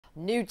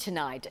New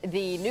tonight,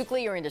 the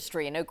nuclear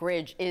industry in Oak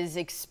Ridge is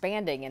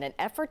expanding in an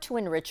effort to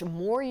enrich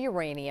more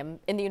uranium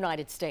in the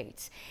United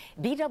States.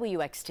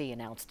 BWXT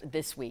announced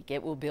this week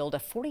it will build a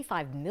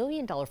 $45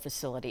 million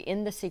facility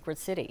in the Secret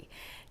City.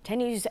 10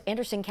 News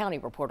Anderson County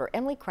reporter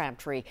Emily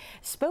Crabtree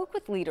spoke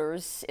with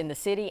leaders in the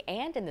city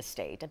and in the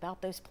state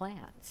about those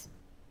plans.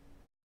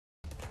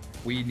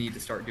 We need to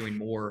start doing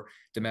more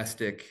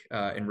domestic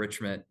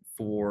enrichment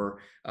for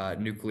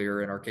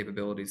nuclear and our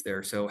capabilities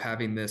there. So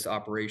having this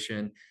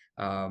operation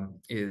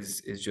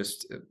is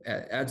just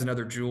adds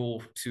another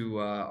jewel to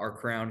our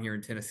crown here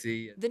in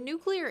Tennessee. The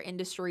nuclear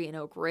industry in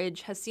Oak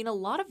Ridge has seen a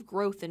lot of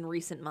growth in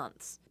recent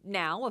months.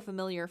 Now, a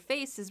familiar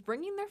face is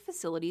bringing their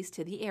facilities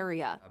to the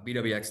area.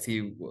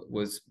 BWXT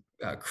was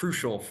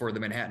crucial for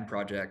the Manhattan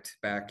Project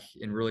back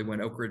in really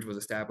when Oak Ridge was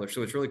established.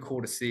 So it's really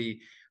cool to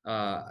see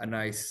a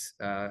nice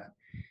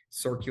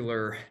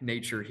circular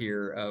nature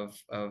here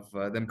of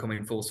them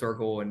coming full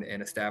circle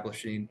and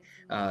establishing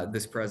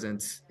this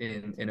presence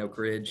in Oak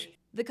Ridge.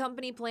 The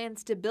company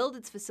plans to build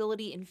its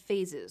facility in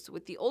phases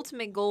with the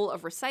ultimate goal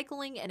of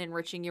recycling and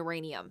enriching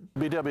uranium.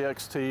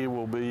 BWXT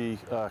will be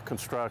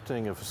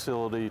constructing a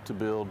facility to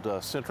build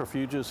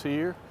centrifuges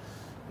here,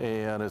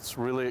 and it's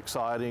really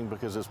exciting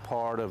because it's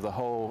part of the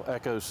whole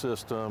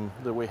ecosystem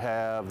that we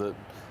have that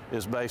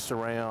is based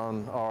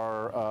around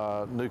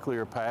our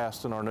nuclear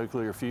past and our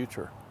nuclear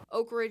future.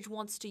 Oak Ridge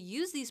wants to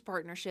use these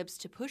partnerships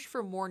to push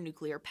for more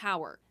nuclear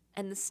power,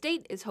 and the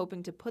state is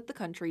hoping to put the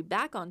country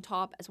back on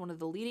top as one of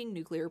the leading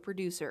nuclear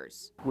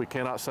producers. We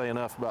cannot say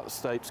enough about the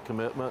state's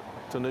commitment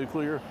to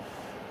nuclear,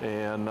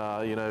 and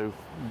you know,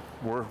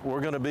 we're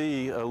going to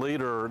be a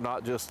leader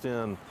not just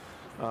in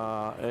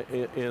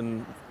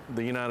the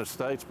United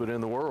States, but in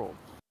the world.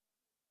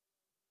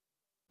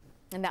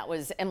 And that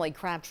was Emily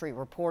Crabtree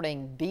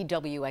reporting.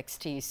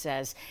 BWXT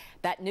says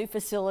that new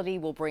facility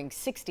will bring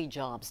 60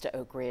 jobs to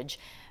Oak Ridge.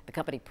 The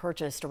company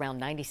purchased around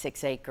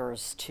 96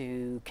 acres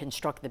to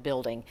construct the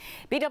building.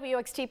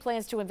 BWXT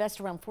plans to invest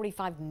around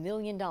 $45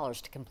 million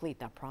to complete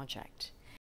that project.